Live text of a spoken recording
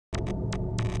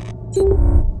The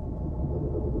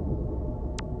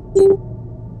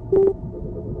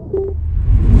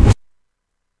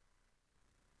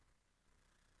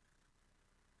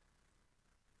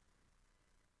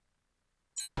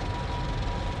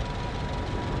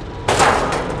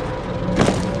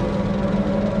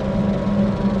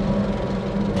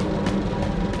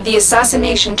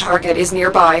assassination target is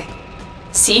nearby.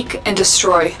 Seek and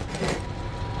destroy.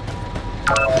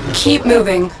 Keep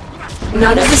moving.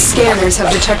 None of the scanners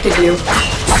have detected you.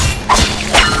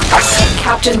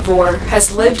 Captain Vor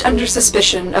has lived under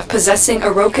suspicion of possessing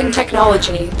Orokin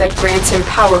technology that grants him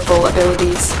powerful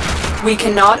abilities. We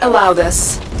cannot allow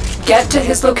this. Get to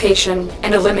his location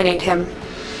and eliminate him.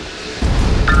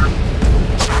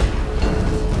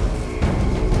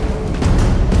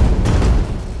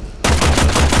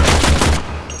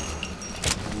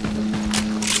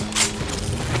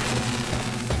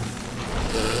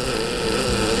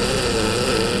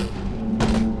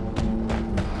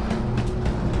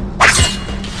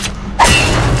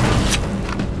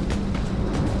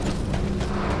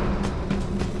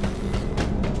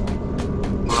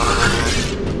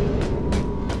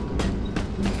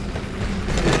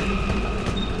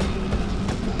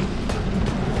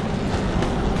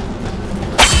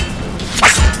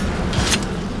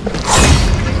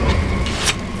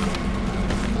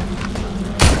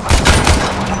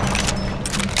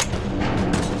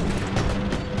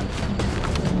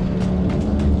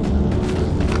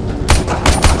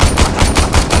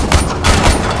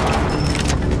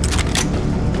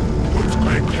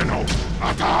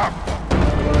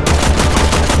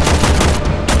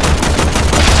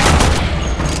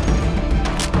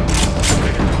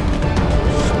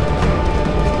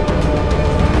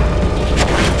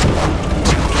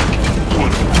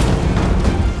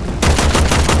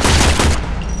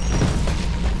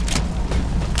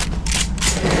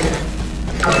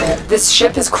 This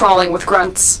ship is crawling with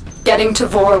grunts. Getting to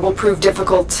Vor will prove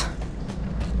difficult.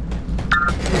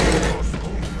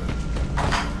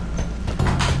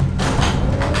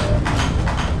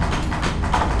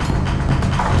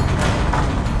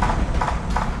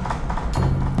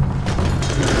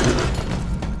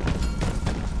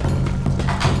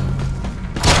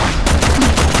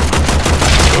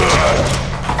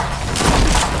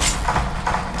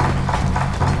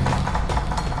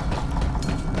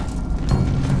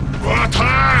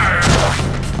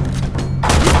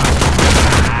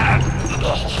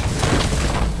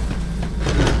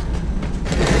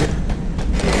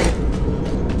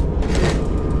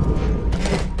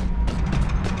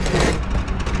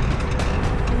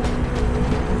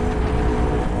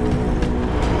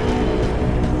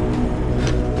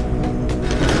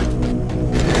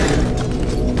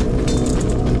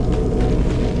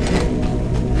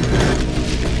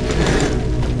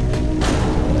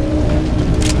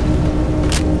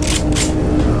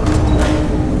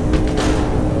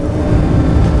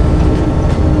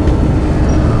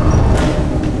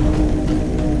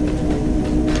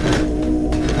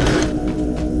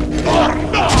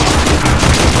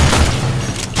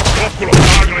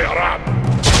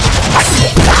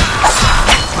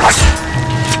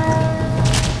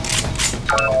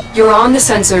 You're on the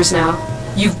sensors now.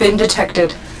 You've been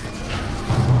detected.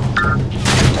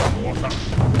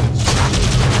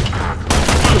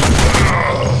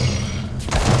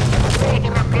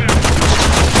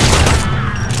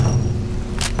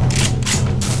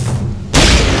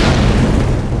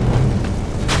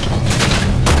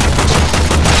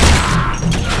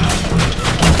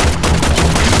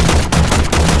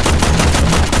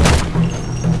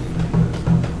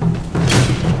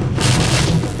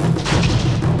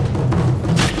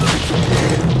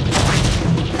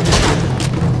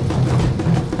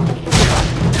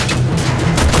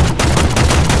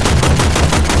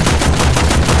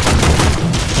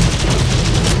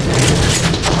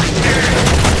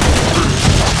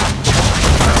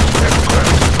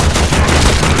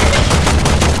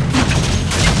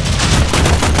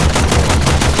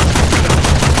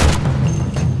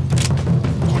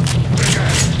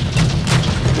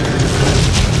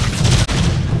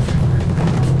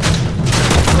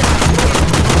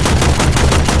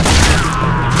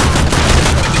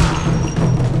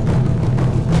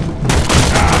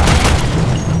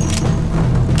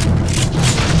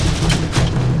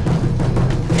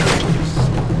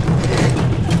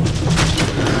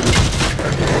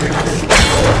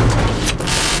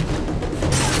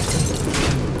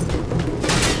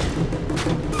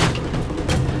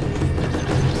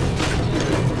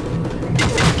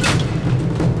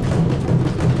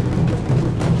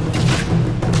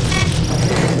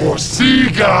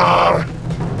 Cigar!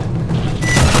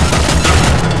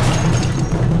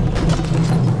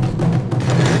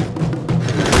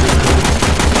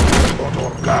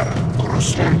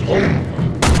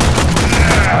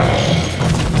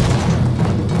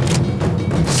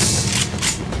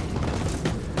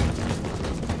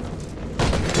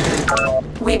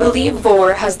 We believe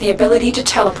Vor has the ability to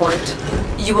teleport.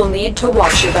 You will need to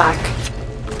watch your back.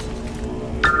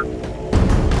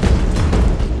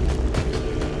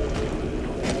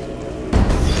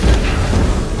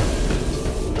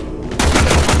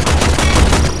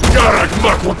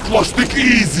 Garagmak with plastic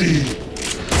easy!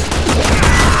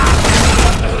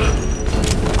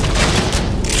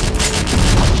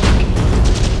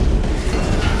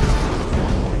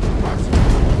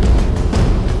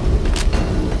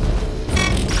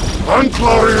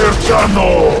 Unclarir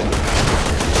Channel!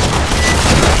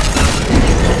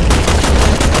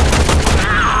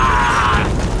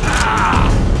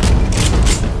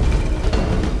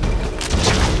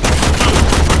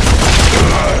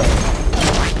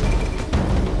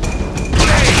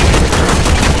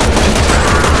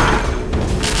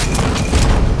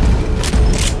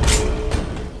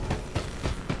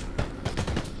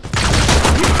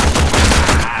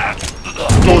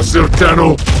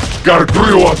 Sertano,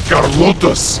 Gargrio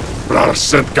Carlotas,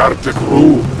 Rarsent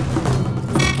Cartecru.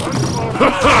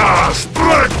 Haha!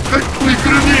 Strike the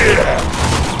Grenier!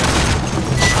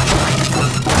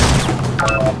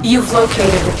 You've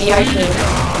located the VIP.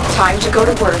 Time to go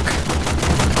to work.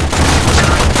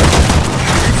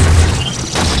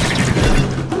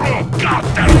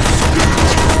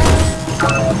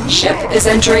 Ship is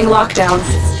entering lockdown.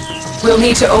 We'll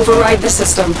need to override the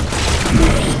system.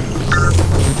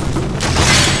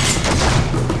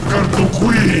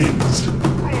 Queens!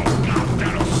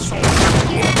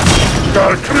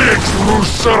 Garkriegs Rus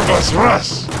Servas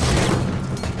Ras!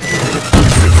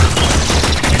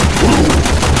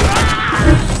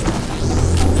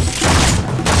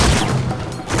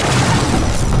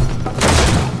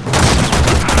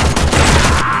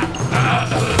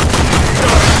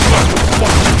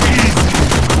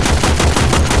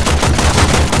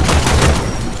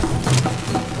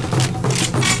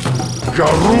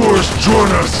 Garus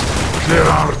Jonas!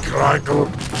 Gerard Kreikel.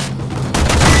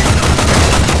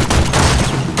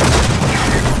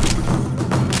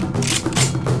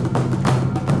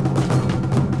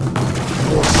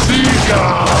 Siga!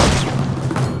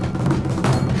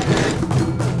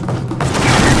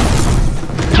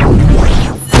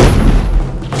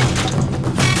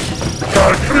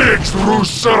 Garkriegs Rus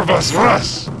Servas Ras!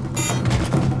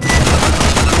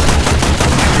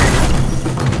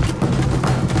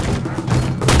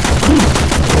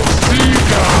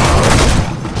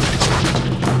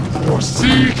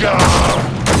 Siga!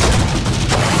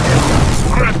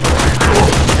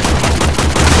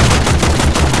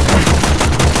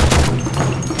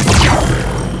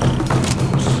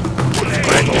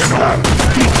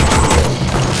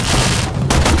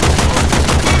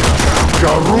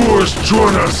 Garus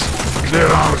Jonas,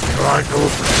 Gerard Kreikel.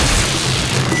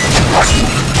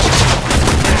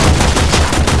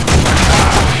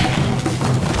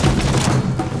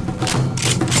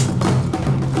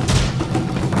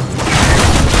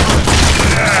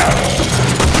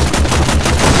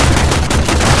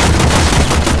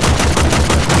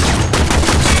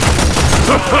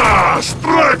 Haha!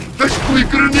 Strike the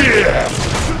Grenier!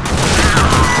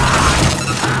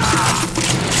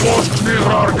 Post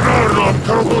Mirar Garnon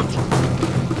Karut!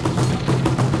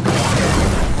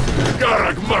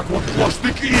 Garagmak with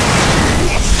plastic in!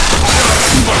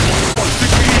 Garagmak with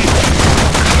plastic in!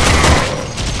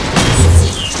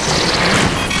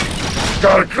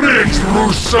 Garkriegs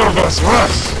Rus Servas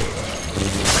Ras!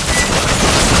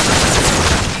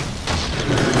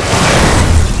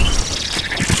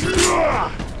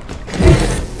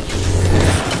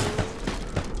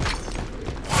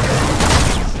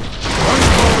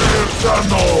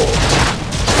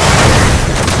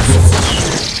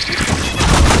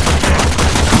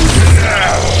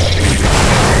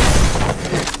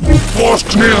 Post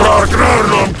Mirar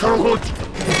Garnon Karut!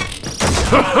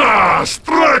 Haha!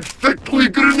 Strike the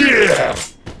Grenier!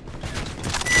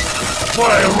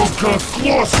 Fire Ruka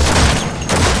close!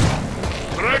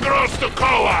 Regros the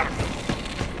coward!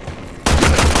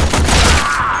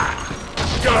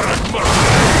 Garagmar!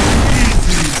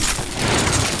 Easy!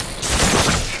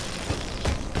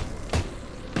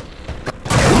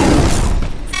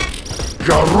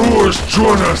 Garus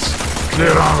Jonas,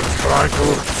 Gerard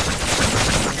Kreikel.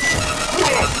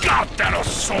 God, that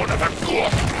son of a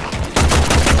god!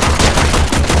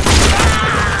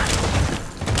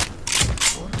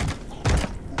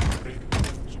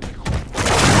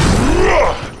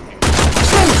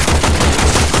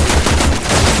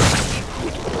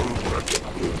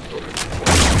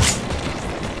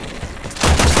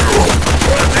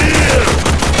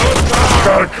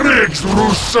 Garkriegs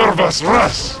Rus Servas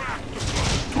Ras!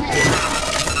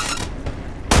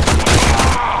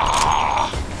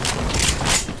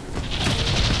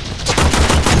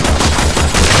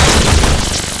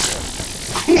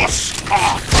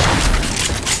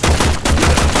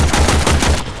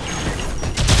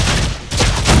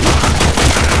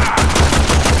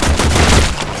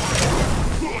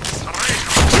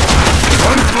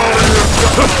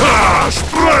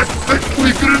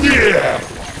 Тактический гранер!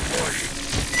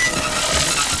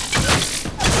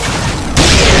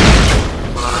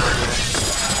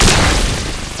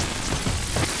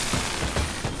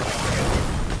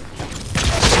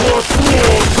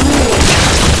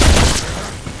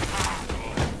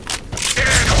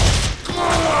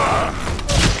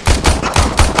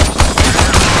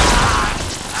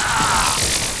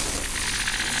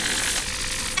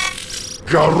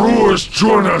 Гаруш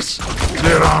Джонас!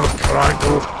 Клерар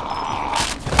Крайкл!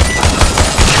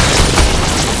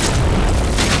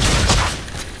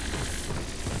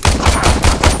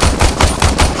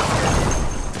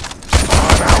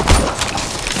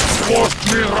 Вот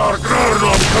Мирар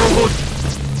Грарнов Крут!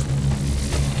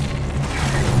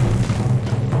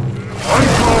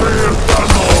 Анкорир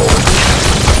Дано!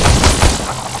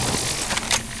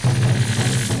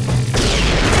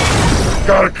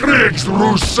 Каркрикс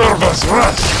Рус Сервас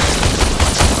Рас!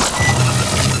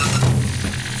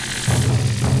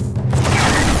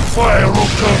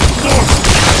 Файрука Нос!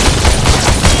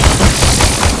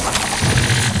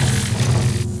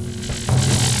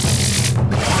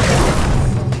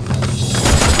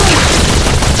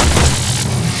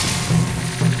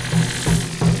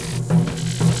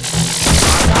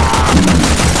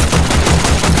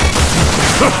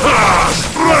 Ха-ха!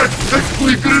 Страйк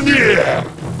такой гранер!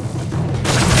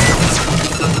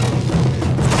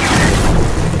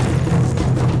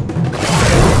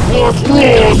 Вот,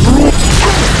 вот!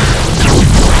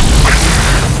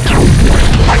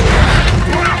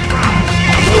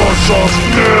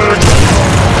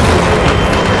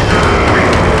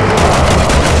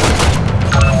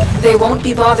 They won't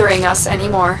be bothering us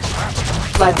anymore.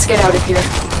 Let's get out of here.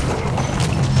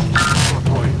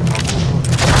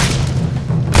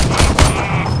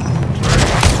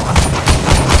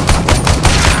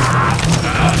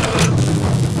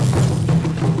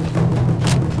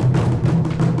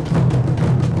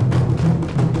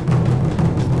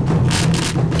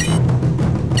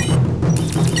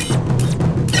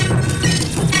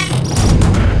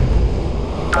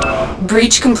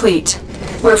 Breach complete.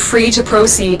 We're free to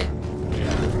proceed.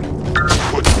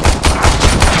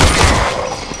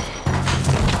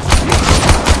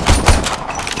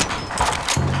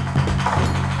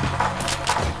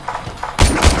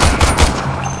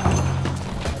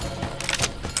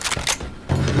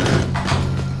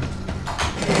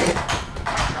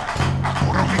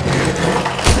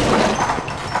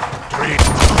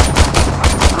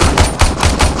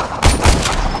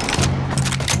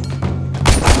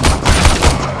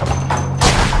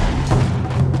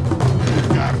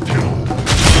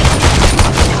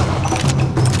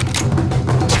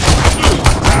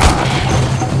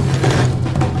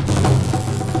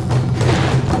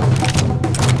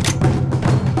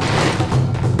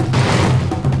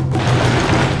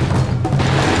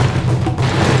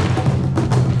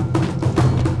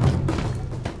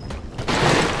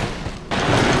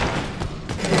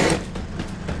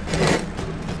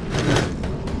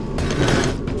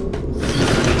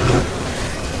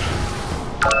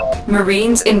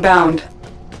 Marines inbound.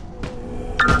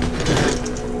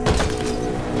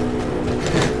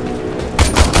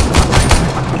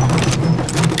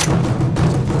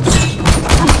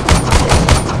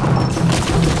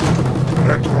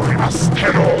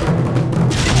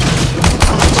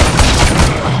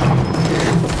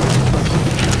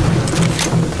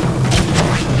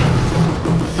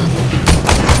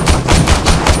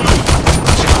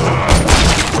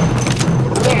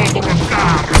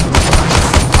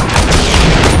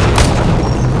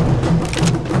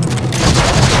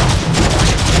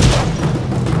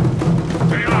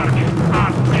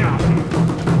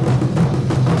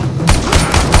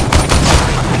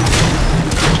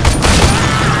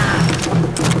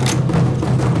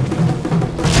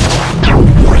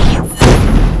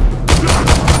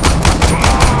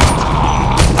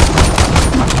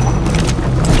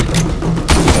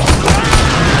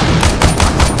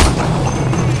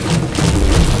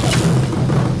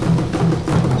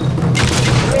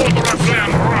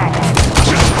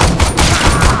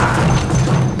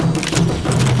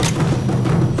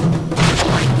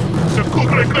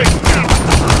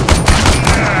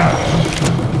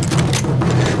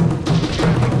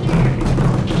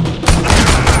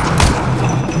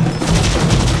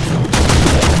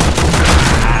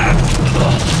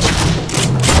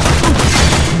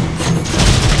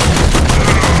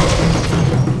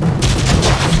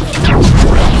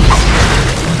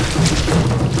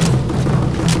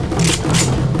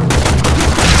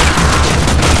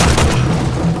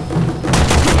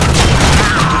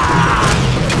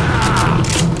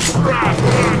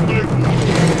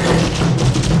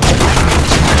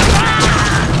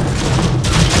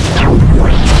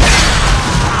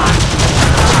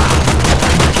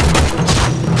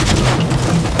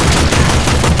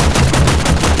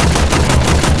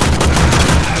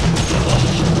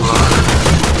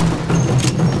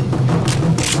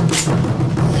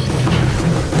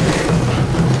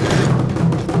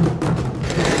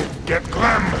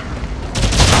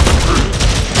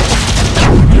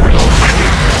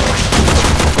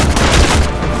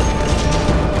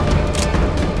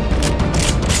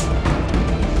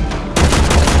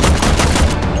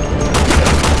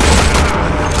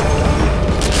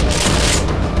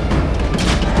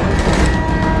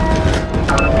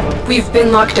 We've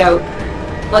been locked out.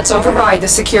 Let's override the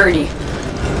security.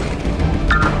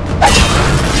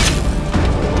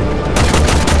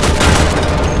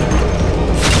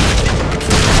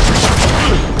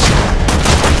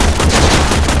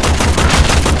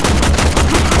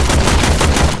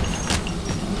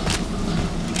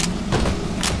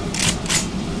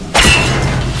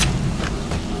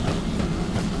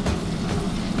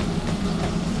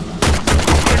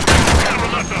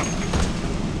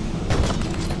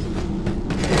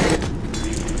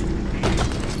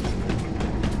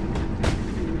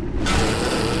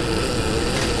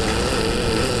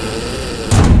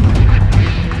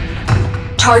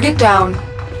 Target down.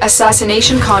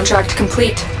 Assassination contract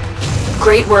complete.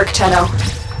 Great work, Tenno.